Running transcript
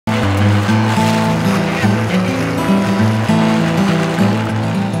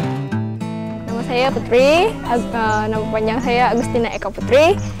Putri, nama panjang saya Agustina Eka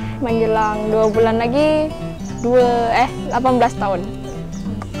Putri. Menjelang 2 bulan lagi 18 tahun.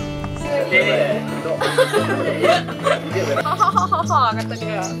 Hahaha kata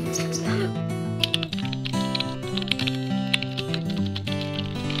dia.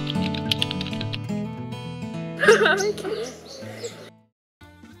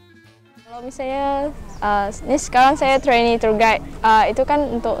 Kalau misalnya ini sekarang saya trainee tour guide, itu kan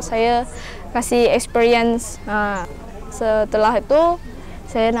untuk saya kasih experience. Setelah itu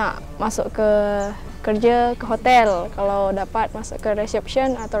saya nak masuk ke kerja ke hotel, kalau dapat masuk ke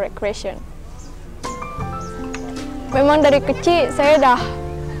reception atau recreation. Memang dari kecil saya dah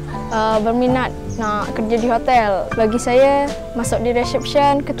berminat nak kerja di hotel. Bagi saya masuk di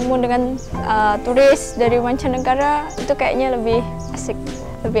reception, ketemu dengan turis dari mancanegara, itu kayaknya lebih asik,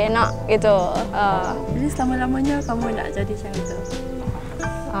 lebih enak gitu. Jadi selama-lamanya kamu nak jadi macam itu?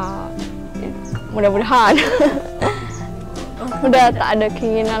 Mudah-mudahan. Udah tak ada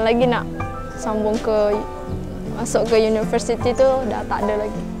keinginan lagi nak sambung ke masuk ke university tu, dah tak ada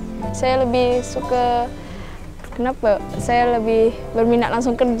lagi. Saya lebih suka, kenapa? Saya lebih berminat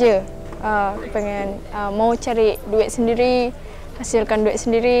langsung kerja. Aku pengen mau cari duit sendiri, hasilkan duit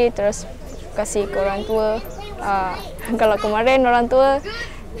sendiri, terus kasih ke orang tua. Kalau kemarin orang tua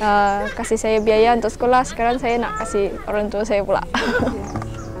kasih saya biaya untuk sekolah, sekarang saya nak kasih orang tua saya pula.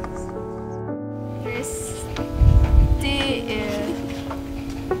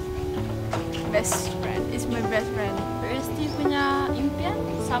 Best friend, is my best friend. Resti punya impian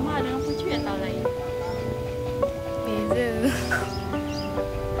sama dengan Putri atau lain? Beza.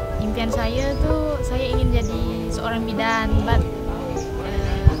 Impian saya tu, saya ingin jadi seorang bidan, but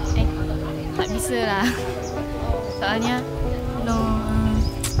tak bisa lah. Soalnya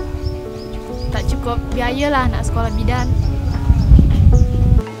tak cukup biaya lah nak sekolah bidan.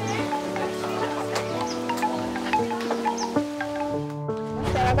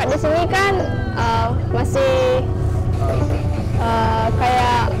 Masyarakat di sini kan masih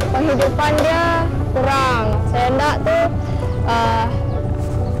kayak penghidupan dia kurang. Saya hendak tu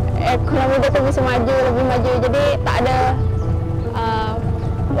ekonomi dia tu bisa maju, lebih maju. Jadi tak ada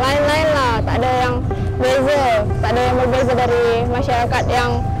lain-lain lah, tak ada yang beza, tak ada yang berbeza dari masyarakat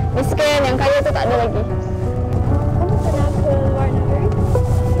yang miskin, yang kaya tu tak ada lagi. Kamu pernah ke luar negeri?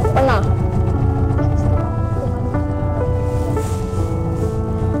 Pernah.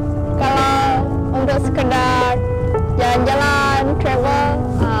 Kalau untuk sekedar jalan-jalan, travel,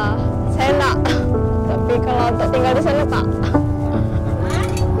 saya nak. Tapi kalau untuk tinggal di sana tak.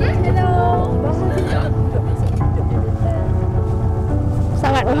 Hello.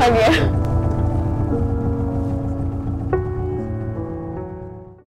 Sangat bahagia.